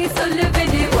ஓகே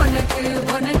சொல்லுவேனே உனக்கு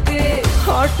உனக்கு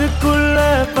ஹாட்டுக்குள்ள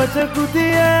பச்சை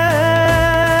குதிய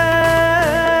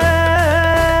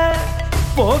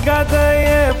போகாத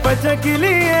ஏன் பச்சை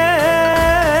கிளியே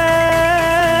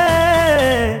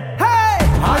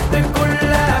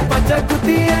ஹாட்டுக்குள்ள பச்சை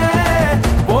குதிய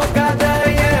போகாத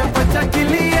ஏன் பச்சை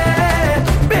கிளியே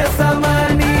பேசாம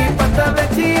நீ பத்த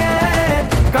வச்சியே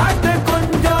காட்டு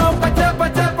கொஞ்சம் பச்சை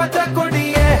பச்சை பச்சை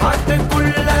கொடியே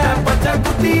ஹாட்டுக்குள்ள பச்சை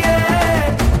குத்தியே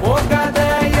போகாத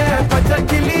ஏன் பச்சை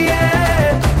கிளியே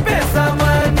பேசாம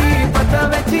நீ பத்த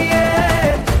வச்சியே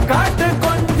காட்டு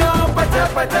கொஞ்சம் பச்சை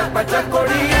பச்சை பச்சை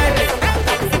கொடியே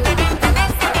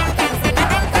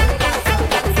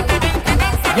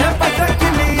ஏன் பச்சை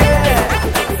கிளியே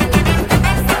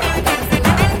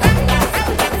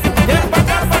ஏன்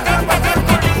பச்சை பச்சை பச்சை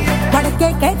கொடியே வடக்கே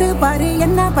கேட்டு பாரு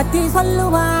என்ன பத்தி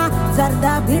சொல்லுவா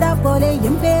சர்தா பீடா போலே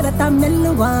என் பேரத்தான்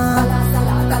மெல்லுவா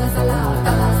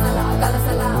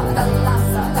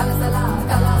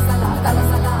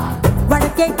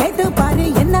வடக்கே கேட்டு பாரு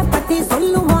என்ன பத்தி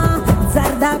சொல்லுவா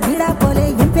சர்தா பீடா போலே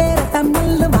என் பேரத்தான்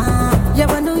மெல்லுவா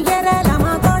எவனு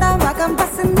ஏறலாமா கோட வகம்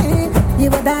பசந்து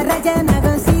இவதா ரஜ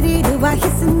நகம் சிறிடுவா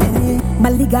ஹிசுன்னு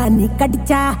மல்லிகா நீ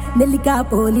கடிச்சா நெல்லிக்கா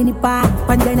போலி நிப்பா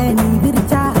பஞ்சன நீ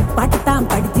விரிச்சா பாட்டுத்தான்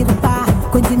படிச்சிருப்பா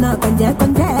கொஞ்சம் கொஞ்சம்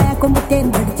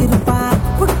கும்பத்தேன் படிச்சிருப்பா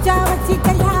புடிச்சா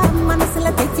வச்சிக்கையா மனசுல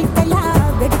தைச்சிக்கையா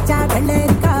வெடிச்சா வெள்ள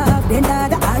இருக்கா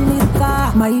வேண்டாத ஆள் இருக்கா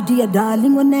மை டியர்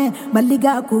டார்லிங் உன்னை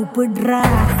மல்லிகா கூப்பிடுறா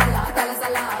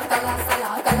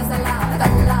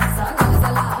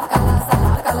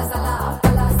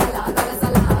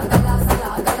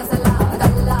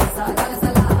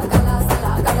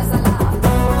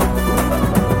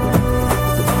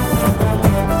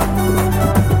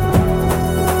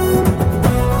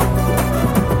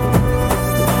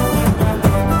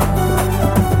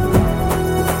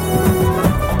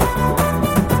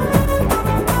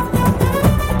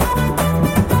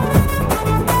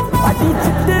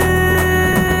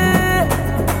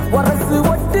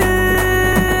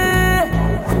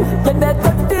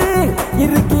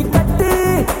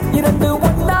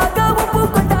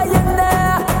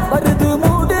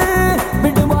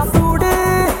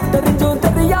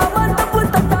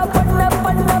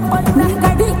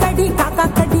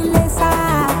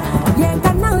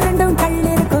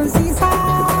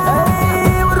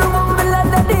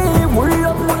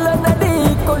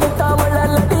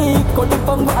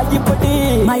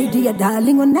மை டியர்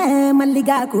டார்லிங் உன்னை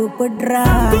மல்லிகா கூப்பிடுறா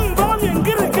எங்க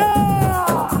இருக்கா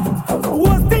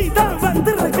ஒத்தி தான்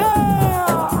வந்திருக்கா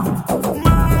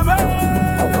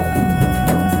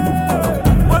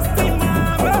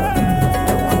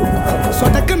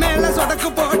சொடக்கு மேல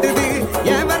சொடக்கு போடுது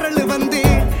என் விரல் வந்து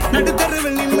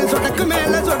நடுத்தருவில் நின்று சொடக்கு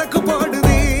மேல சொடக்கு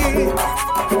போடுது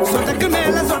சொடக்கு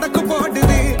மேல சொடக்கு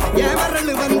போடுது என்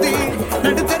விரல் வந்து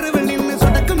நடுத்தருவில் நின்று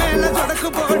சொடக்கு மேல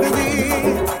சொடக்கு போடுது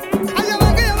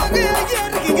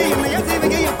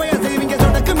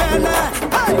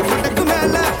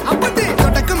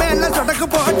சொடக்கு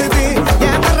போடுது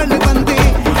என் விரல் வந்து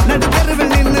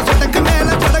நடுத்தருவில் நின்று சொடக்கு மேல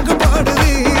சொடக்கு போடுது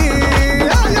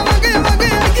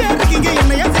இருக்கீங்க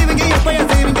என்னையா செய்வீங்க எப்பயா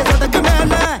செய்வீங்க சொடக்கு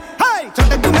மேல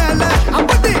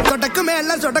அப்படி சொடக்கு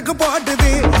மேல சொடக்கு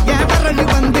போடுது என் விரல்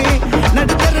வந்து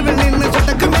நடுத்தருவில் நின்று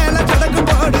சொடக்கு மேல சொடக்கு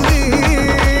போடுது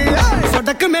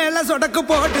சொடக்கு மேல சொடக்கு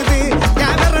போடுது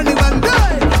என் விரல் வந்து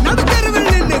நடுத்தருவில்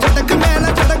நின்று சொடக்கு மேல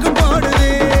சொடக்கு போடுது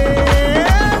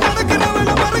நடக்கிறவன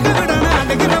மறக்க விடணும்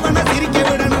அடிக்கிறவன சிரிக்க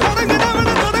விடணும் தொடங்குறவன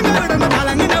தொடங்க விடணும்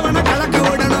கலங்கினவன கலக்க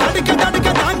விடணும் அடிக்க தடுக்க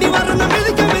தாண்டி வரணும்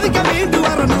மிதிக்க மிதிக்க மீண்டு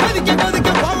வரணும் மதிக்க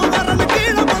கொதிக்க போக வரணும்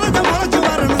கீழே முளைச்சு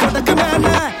வரணும் சொடக்கு மேல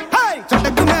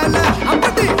சொடக்கு மேல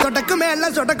அப்படி சொடக்கு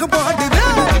மேல சொடக்கு போடுது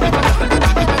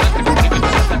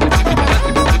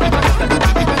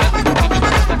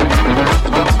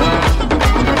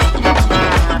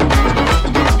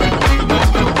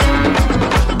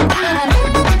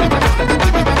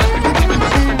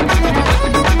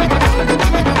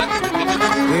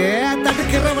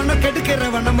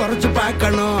முறைச்சு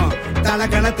பார்க்கணும்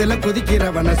தலகணத்துல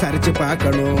குதிக்கிறவன சரிச்சு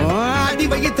பார்க்கணும் அடி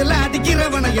வயித்துல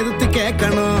அடிக்கிறவன எதிர்த்து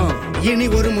கேட்கணும் இனி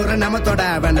ஒரு முறை நம்ம தொட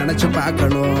அவன் நினைச்சு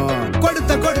பார்க்கணும்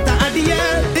கொடுத்த அடிய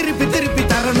திருப்பி திருப்பி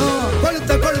தரணும்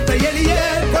கொளுத்த எளிய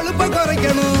கொழுப்ப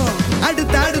குறைக்கணும்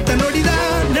அடுத்த நொடிதான்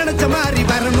நினைச்ச மாதிரி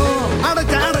வரணும்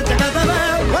அடைச்ச கதவை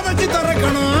உதச்சி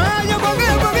திறக்கணும்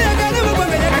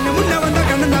முன்ன வந்த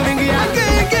கண்ணு தவங்க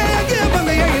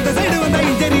இந்த சைடு வந்தா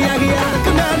இன்ஜரியாகி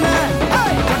அதுக்கு மேல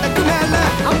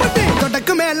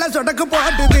சொடக்கு மேல சொடக்கு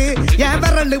போடுது என்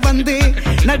விரல் வந்து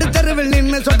நடுத்தருவில்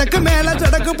நின்று சொடக்கு மேல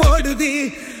சொடக்கு போடுது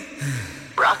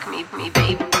Rock me,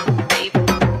 babe, babe,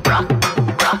 rock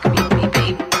me,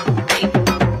 babe, babe,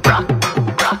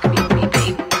 rock me,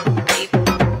 babe, babe,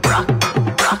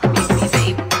 rock me,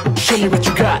 babe. Show me what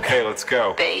you got. Hey, let's go.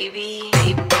 Baby,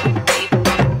 babe, babe,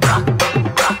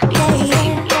 rock me,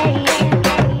 babe, babe,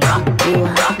 rock me,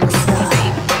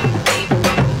 babe, babe,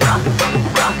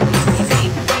 rock me,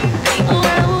 babe,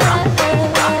 babe,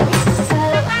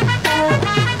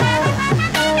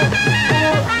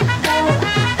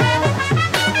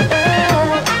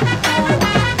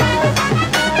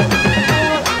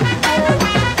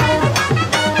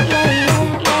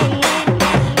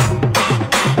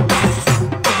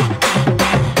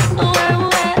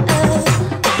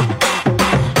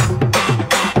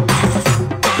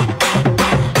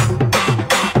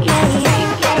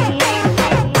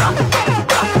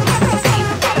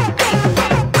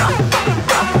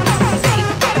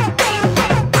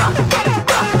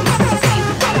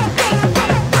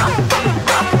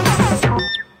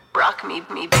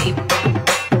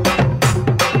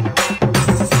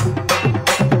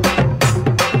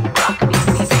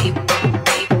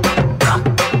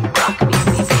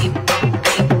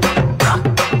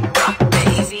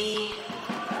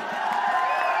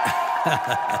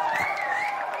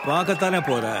 பார்க்கத்தானே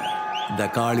போற இந்த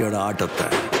காளியோட ஆட்டத்தை.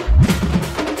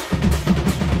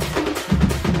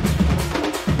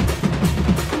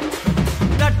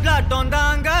 தட்லாட்டம்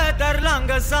தாங்க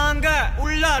தரலாங்க சாங்க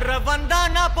உள்ளார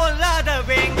வந்தானா பொல்லாத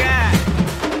வேங்க.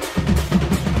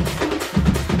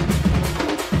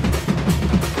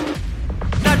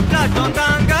 தட்லாட்டம்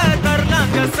தாங்க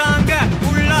தரலாங்க சாங்க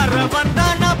உள்ளார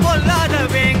வந்தானா பொல்லாத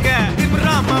வேங்க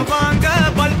திமிராம வாங்க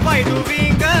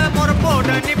பல்பாயிடுவீங்க முறப்போட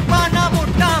நிப்பானா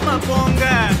முட்டாம போங்க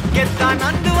எத்தான்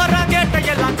நந்து வரான்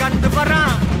கேட்டையெல்லாம் கண்டு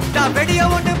வரான் வெடிய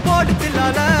ஒண்ணு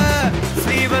போடுதில்லால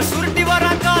ஸ்லீவ சுருட்டி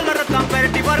வரான் காலரத்தான்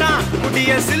பெரட்டி வரான்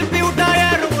முடிய சில்பி விட்டா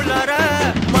யாரும் உள்ளார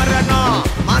மரணம்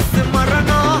மாசு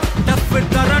மரணம் டப்பு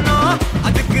தரணும்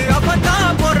அதுக்கு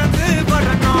அவதான் பிறந்து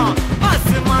வரணும்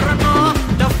மாசு மரணம்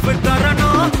டப்பு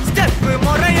தரணும் ஸ்டெப்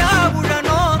முறையா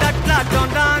விடணும்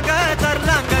தட்லாட்டம் தாங்க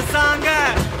தரலாங்க சாங்க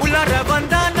உள்ளார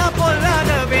வந்தானா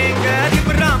பொல்லாத வேங்க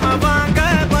திமிராம வாங்க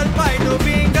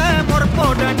பல்பாயிடுவீங்க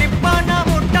முறப்போட நிப்பானா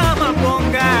முட்டாம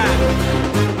போங்க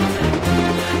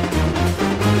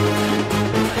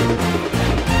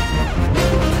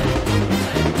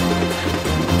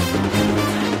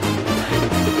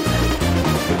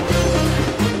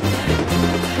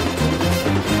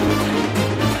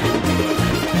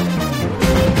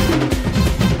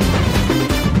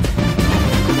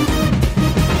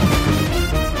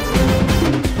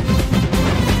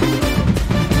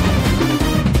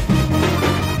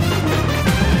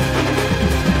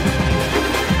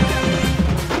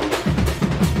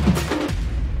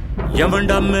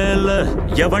எவன்டா மேல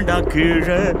எவன்டா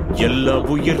கீழே எல்லா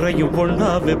உயிரையும் ஒண்ணா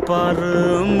வைப்பாரு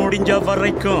முடிஞ்ச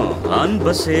வரைக்கும்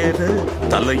அன்ப சேரு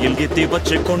தலையில் எத்தி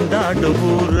வச்சு கொண்டாடும்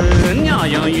ஊரு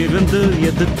நியாயம் இருந்து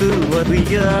எதிர்த்து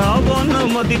வரிய அவன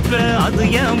மதிப்ப அது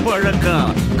ஏன்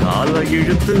பழக்கம் கால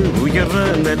இழுத்து உயர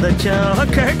நினைச்சா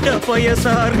கேட்ட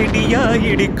பயசாரிடியா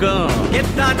இடிக்கும்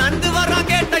எத்தான் நந்து வரான்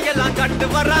கேட்டையெல்லாம் கண்டு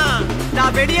வரான்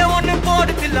நான் வெடிய ஒண்ணு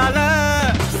போடுதில்லால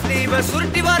ஸ்லீவ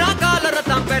சுருட்டி வரான்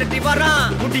காலரத்தான் பெரட்டி வரான்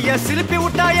முடிய சிலுப்பி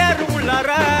விட்டா யாரும் உள்ளார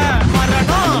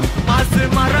மரணம் மாசு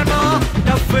மரணம்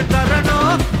டப்பு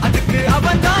தரணும் அதுக்கு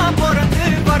அவன் தான் பிறந்து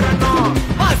வரணும்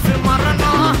மாசு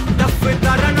மரணம் டப்பு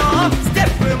தரணும்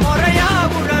ஸ்டெப் முறையா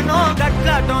விடணும்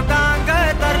தட்லாட்டம் தாங்க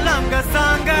தரலாங்க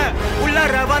சாங்க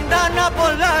உள்ளார வந்தானா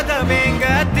பொல்லாத வேங்க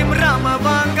திமிராம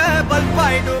வாங்க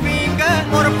பல்பாயிடுவீங்க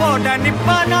முறப்போட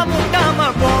நிப்பானா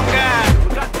முட்டாம போங்க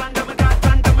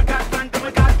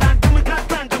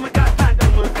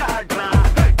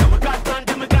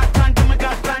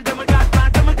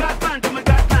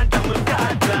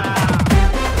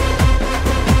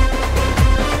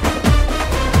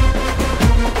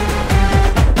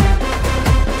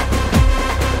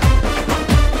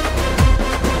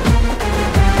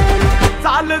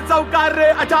சவுக்காரு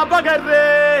அச்சா பகரு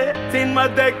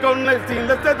சின்மத்தை கொண்டு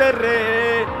சீலத்ததரு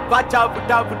பாச்சா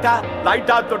புட்டா புட்டா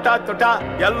லைட்டா தொட்டா தொட்டா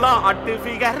எல்லாம் அட்டு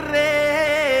ஃபிகரே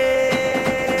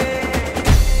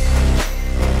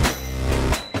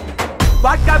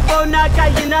பார்க்க போனா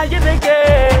கையினா இருக்கு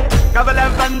கவலை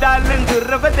வந்தாலும்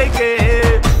துறவதுக்கு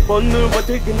பொண்ணு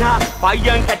ஒத்துக்குனா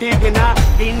பையன் கட்டிக்குனா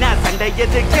என்ன சண்டை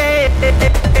எதுக்கு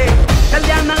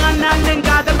கல்யாணம் ஆனாலும்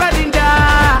காதல் வரிண்டா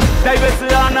டைவர்ஸ்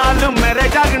ஆனாலும்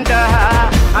மேரேஜ் ஆகுண்டா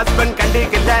ஹஸ்பண்ட்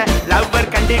கண்டிக்கல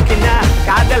லவ்வர் கண்டிக்கின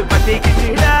காதல்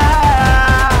பத்திக்கிட்டா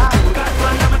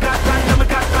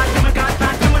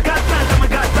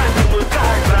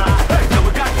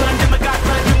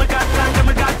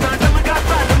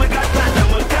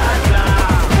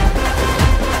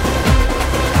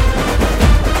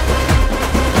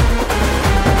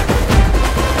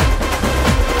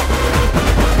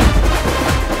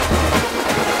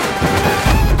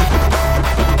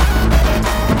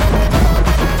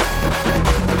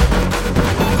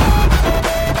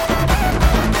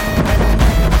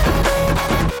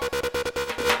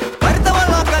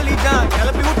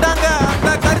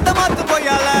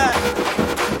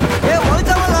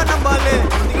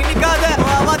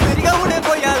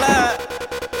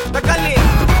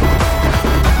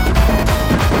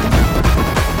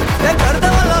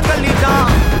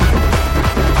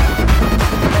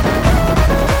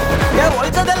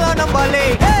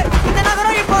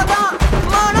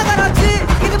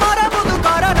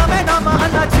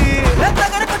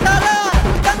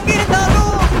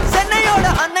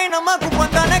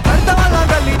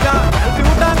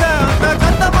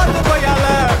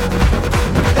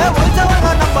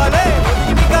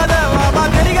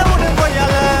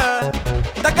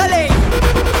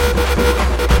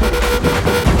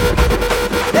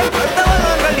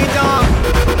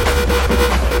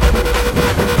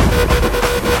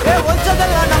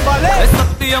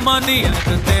நீ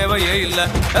எனக்கு தேவையே இல்ல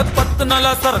 10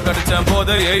 நாளா சரக்கடிச்ச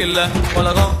போதையே இல்ல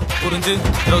உலகம் புரிஞ்சு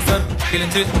ரோசர்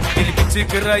கிழிஞ்சு இனி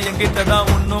பிச்சுக்கிற எங்கிட்டதான்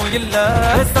ஒன்னும் இல்ல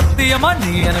சத்தியமா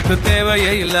நீ எனக்கு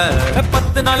தேவையே இல்ல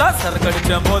 10 நாளா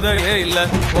சரக்கடிச்ச போதையே இல்ல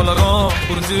உலகம்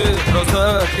புரிஞ்சு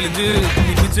ரோசர் கிழிஞ்சு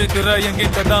இனி வச்சுக்கிற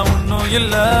என்கிட்ட தான் ஒன்னும்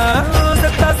இல்ல.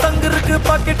 செத்தா சங்கு இருக்கு,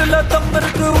 பாக்கெட்டுல தம்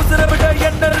இருக்கு, உசுர விட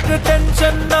என்ன இருக்கு,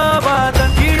 டென்ஷன் ஆவாத.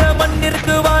 கீழே மண்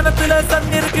இருக்கு, வானத்துல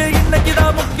சன் இருக்கு,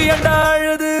 இன்னைக்குதான் முக்கியண்டா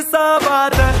அழுது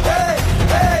சாவாத.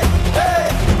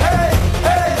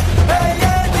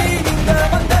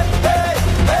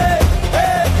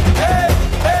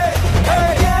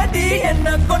 என்ன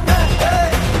கொண்ட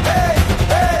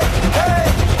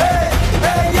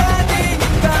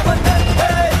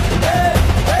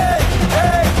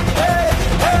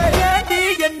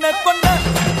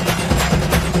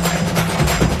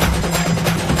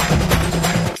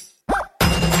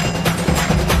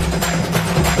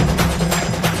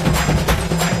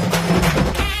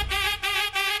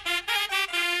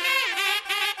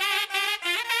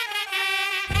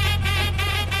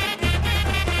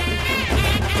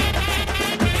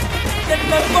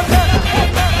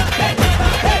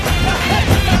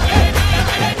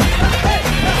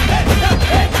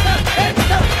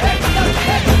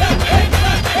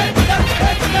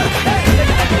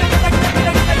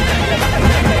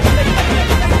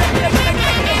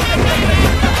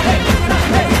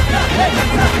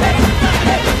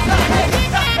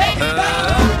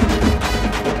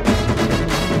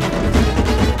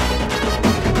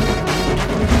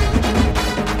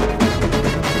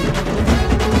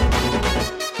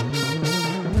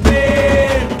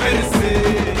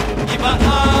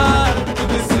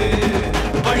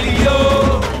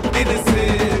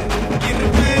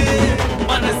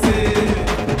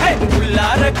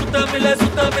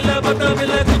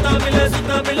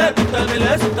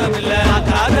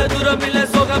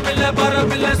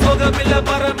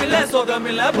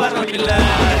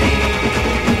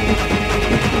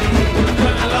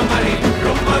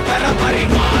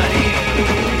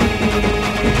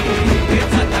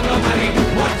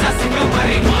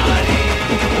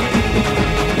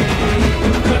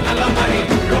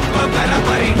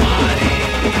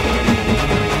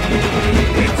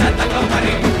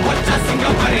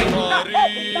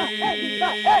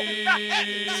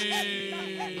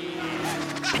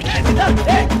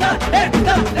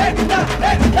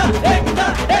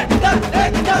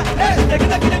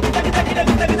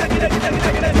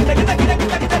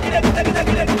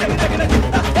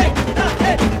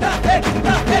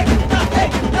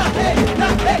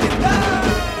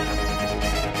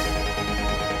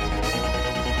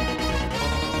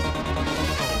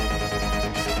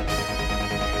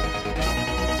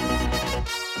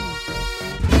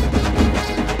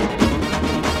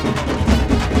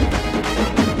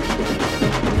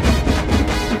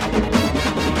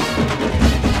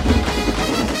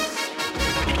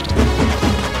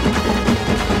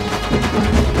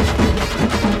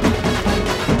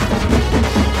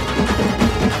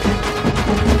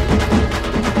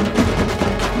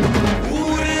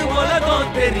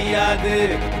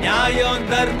நியாயம்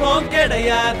தர்மம்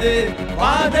கிடையாது,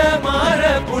 பாத மாற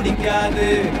பிடிக்காது,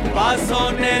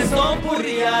 பாசம் நேசம்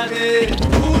புரியாது.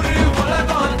 ஊரு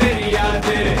உலகம்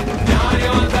தெரியாது,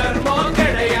 நியாயம் தர்மம்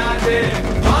கிடையாது,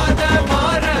 பாத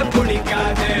மாற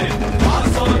பிடிக்காது,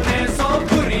 பாசம் நேசம்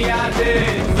புரியாது.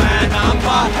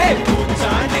 வேணாம்பா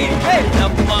பூச்சாண்டி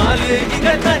நம்மாலு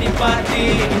இங்க தனி பாட்டி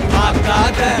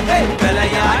பார்க்காத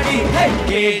விளையாடி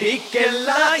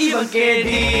கேடிக்கெல்லாம் இவன்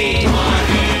கேடி.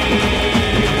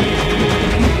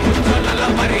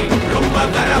 ரொம்ப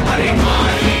கர மறை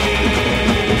மாறி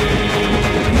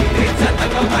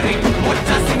சத்தங்க மறை ஒற்ற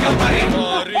சிங்க மறை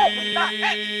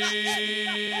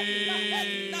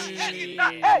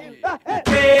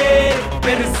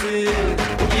பெருசு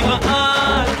இவன்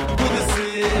ஆள் புதுசு,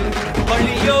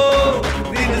 வழியோ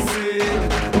தினுசு,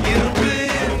 இரும்பு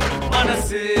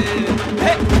மனசு.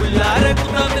 உள்ளார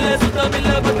குத்தமில்ல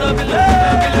சுத்தமில்ல பத்தமில்ல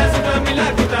சுத்தமில்ல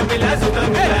குத்தமில்ல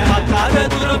சுத்தமில்ல பார்க்காத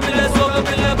தூரம் இல்ல சோகம்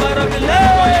இல்ல பரம் இல்ல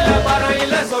பரம்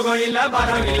இல்ல சோகம் இல்ல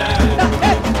பரம் இல்ல.